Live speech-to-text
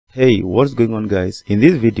Hey, what's going on guys? In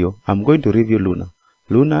this video, I'm going to review Luna.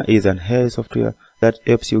 Luna is an AI software that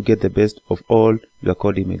helps you get the best of all your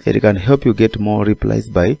cold emails. It can help you get more replies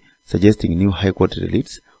by suggesting new high quality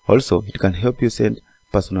leads. Also, it can help you send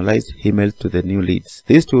personalized emails to the new leads.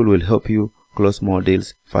 This tool will help you close more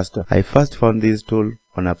deals faster. I first found this tool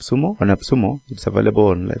on AppSumo. On AppSumo, it's available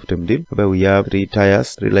on Lifetime Deal, where we have 3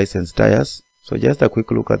 licensed tires. So just a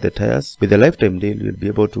quick look at the tires. With the lifetime deal, you'll be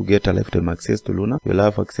able to get a lifetime access to Luna. You'll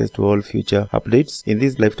have access to all future updates. In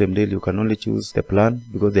this lifetime deal, you can only choose the plan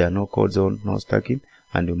because there are no code zone, no stacking,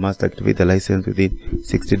 and you must activate the license within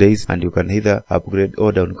 60 days, and you can either upgrade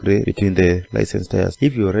or downgrade between the licensed tires.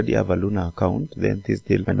 If you already have a Luna account, then this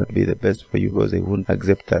deal might not be the best for you because they won't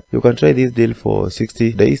accept that. You can try this deal for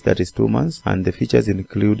 60 days, that is 2 months, and the features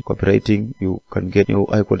include copywriting. You can get new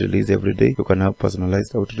high quality leads every day. You can have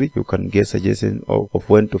personalized outreach. You can get suggestions of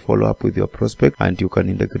when to follow up with your prospect, and you can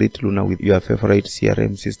integrate Luna with your favorite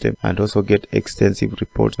CRM system and also get extensive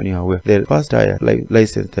reports when you are aware. The first tire,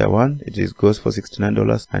 license tier 1, goes for $69.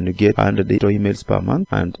 And you get 100 emails per month,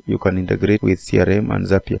 and you can integrate with CRM and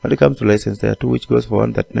Zapier. When it comes to license tier 2, which goes for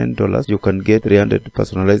 $139, you can get 300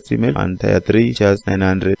 personalized email, and tier 3 charges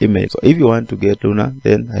 900 emails. So if you want to get Luna,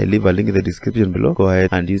 then I leave a link in the description below. Go ahead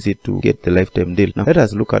and use it to get the lifetime deal. Now let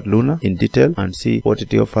us look at Luna in detail and see what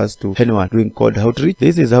it offers to anyone doing cold outreach.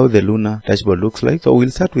 This is how the Luna dashboard looks like. So we'll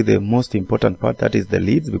start with the most important part, that is the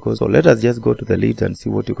leads, because so let us just go to the leads and see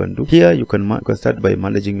what you can do. Here you can start by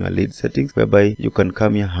managing your lead settings, whereby you can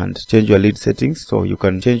come here and change your lead settings. So you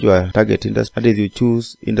can change your target industry. That is, you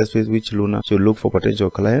choose industries which Luna should look for potential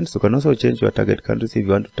clients. You can also change your target countries. If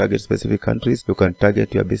you want to target specific countries, you can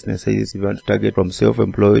target your business sizes. If you want to target from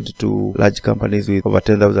self-employed to large companies with over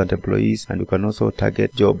 10,000 employees, and you can also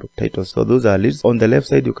target job titles. So those are leads. On the left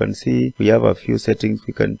side, you can see we have a few settings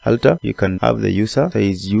we can alter. You can have the user,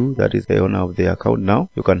 say is you, that is the owner of the account now.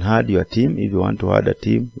 You can add your team. If you want to add a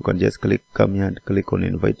team, you can just come here and click on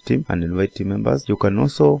invite team and invite team members. You can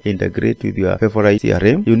also integrate with your favorite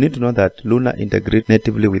CRM. You need to know that Luna integrates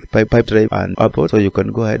natively with Pipedrive and Upload, so you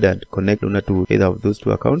can go ahead and connect Luna to either of those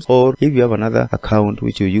 2 accounts. Or if you have another account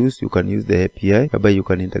which you use, you can use the API, whereby you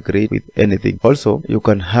can integrate with anything. Also, you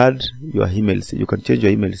can add your emails. You can change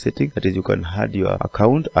your email setting. That is, you can add your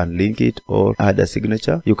account and link it, or add a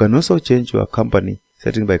signature. You can also change your company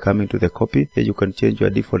setting by coming to the copy. Here you can change your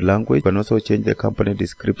default language. You can also change the company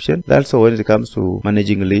description. That's all when it comes to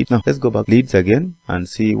managing leads. Now let's go back leads again and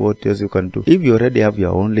see what else you can do. If you already have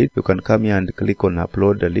your own lead, you can come here and click on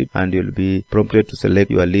upload the lead, and you'll be prompted to select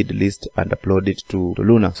your lead list and upload it to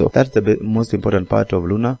Luna. So that's the most important part of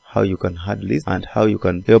Luna, how you can add leads and how you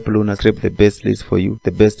can help Luna scrape the best leads for you,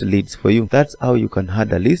 the best leads for you. That's how you can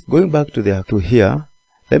add a list. Going back to here,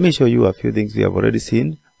 let me show you a few things we have already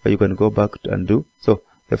seen where you can go back and do. So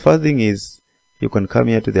the first thing is you can come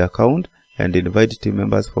here to the account and invite team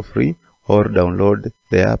members for free, or download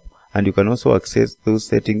the app, and you can also access those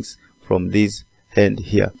settings from this end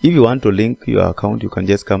here. If you want to link your account, you can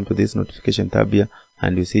just come to this notification tab here,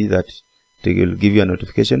 and you see that they will give you a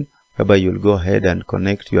notification whereby you'll go ahead and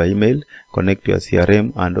connect your email, connect your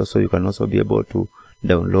CRM, and also you can also be able to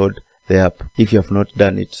download the app if you have not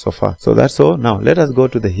done it so far. So that's all. Now let us go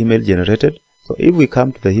to the email generated. So if we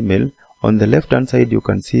come to the email, on the left hand side, you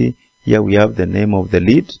can see here we have the name of the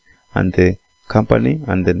lead and the company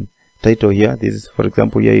and the title here. This is, for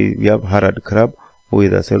example, here we have Harald Krab, who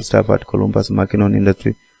is a sales staff at Columbus Mackinnon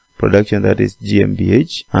Industry Production, that is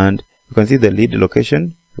GmbH. And you can see the lead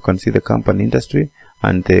location, you can see the company industry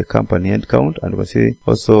and the company head count, and you can see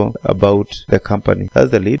also about the company.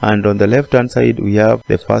 That's the lead. And on the left hand side, we have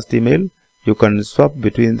the first email. You can swap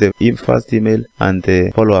between the first email and the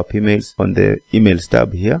follow-up emails on the emails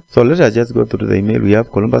tab here. So let us just go through the email. We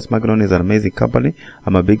have Columbus Mackinnon is an amazing company.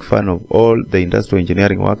 I'm a big fan of all the industrial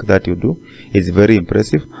engineering work that you do. It's very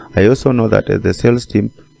impressive. I also know that as the sales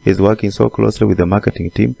team is working so closely with the marketing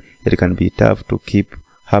team, it can be tough to keep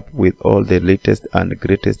up with all the latest and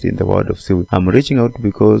greatest in the world of sewing. I'm reaching out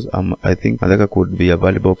because I think Madaka could be a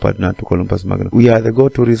valuable partner to Columbus Mackinnon. We are the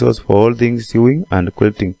go-to resource for all things sewing and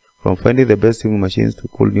quilting, from finding the best sewing machines to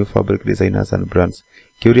cool new fabric designers and brands.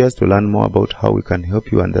 Curious to learn more about how we can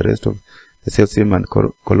help you and the rest of the sales team and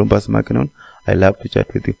Columbus Mackinnon? I love to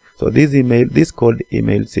chat with you. So this cold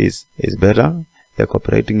email is better. The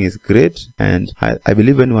copywriting is great, and I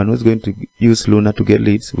believe anyone who's going to use Luna to get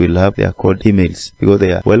leads will have their cold emails because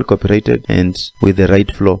they are well copyrighted and with the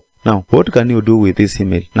right flow. Now, what can you do with this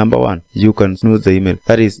email? Number 1, you can snooze the email.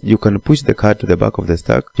 That is, you can push the card to the back of the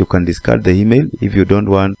stack. You can discard the email if you don't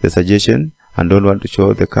want the suggestion and don't want to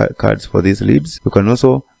show the cards for these leads. You can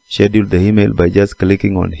also schedule the email by just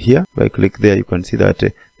clicking on here. If I click there, you can see that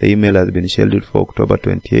the email has been scheduled for October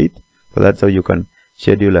 28th. So that's how you can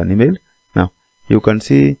schedule an email. Now you can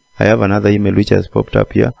see I have another email which has popped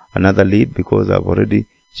up here, another lead, because I've already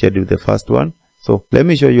scheduled the first one. So let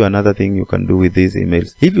me show you another thing you can do with these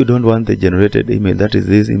emails. If you don't want the generated email, that is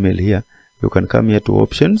this email here, you can come here to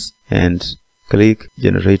options and click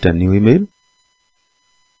generate a new email.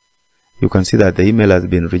 You can see that the email has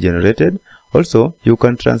been regenerated. Also, you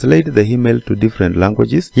can translate the email to different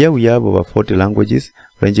languages. Here we have over 40 languages,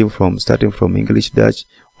 ranging from starting from English, Dutch,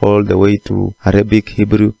 all the way to Arabic,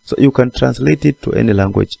 Hebrew. So you can translate it to any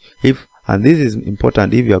language. And this is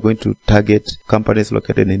important if you are going to target companies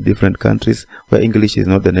located in different countries where English is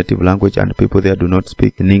not the native language and people there do not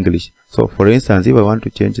speak in English. So for instance, if I want to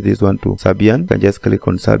change this one to Serbian, I can just click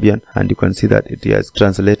on Serbian and you can see that it has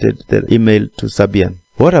translated the email to Serbian.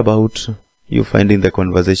 What about you finding the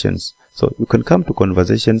conversations? So you can come to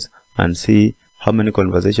conversations and see how many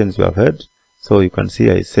conversations you have had. So you can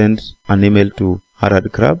see I sent an email to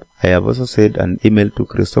Harald Crab. I have also sent an email to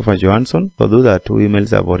Christopher Johansson. So those are 2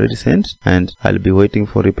 emails I've already sent and I'll be waiting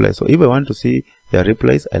for replies. So if I want to see their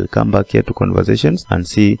replies, I'll come back here to conversations and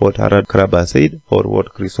see what Harald Crab has said or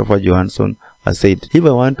what Christopher Johansson has said. If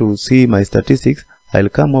I want to see my statistics, I'll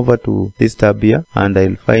come over to this tab here and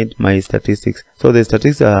I'll find my statistics. So the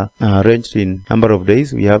statistics are arranged in number of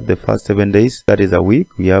days. We have the first 7 days, that is a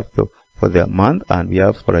week. We have for the month and we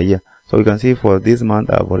have for a year. So you can see for this month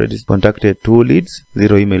I've already contacted 2 leads,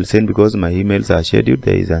 0 emails sent because my emails are scheduled.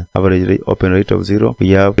 There is an average open rate of 0. We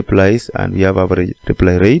have replies and we have average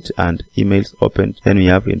reply rate and emails opened. Then we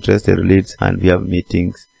have interested leads and we have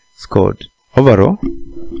meetings scored. Overall,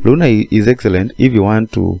 Luna is excellent if you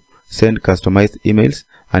want to send customized emails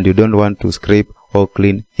and you don't want to scrape or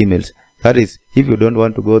clean emails. That is, if you don't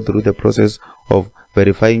want to go through the process of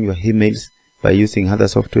verifying your emails by using other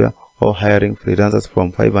software or hiring freelancers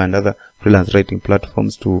from Fiverr and other freelance writing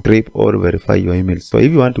platforms to scrape or verify your emails. So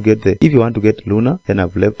if you want to get Luna, then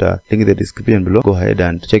I've left a link in the description below. Go ahead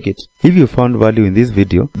and check it. If you found value in this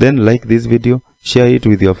video, then like this video, share it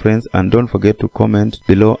with your friends, and don't forget to comment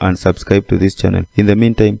below and subscribe to this channel. In the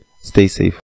meantime, stay safe.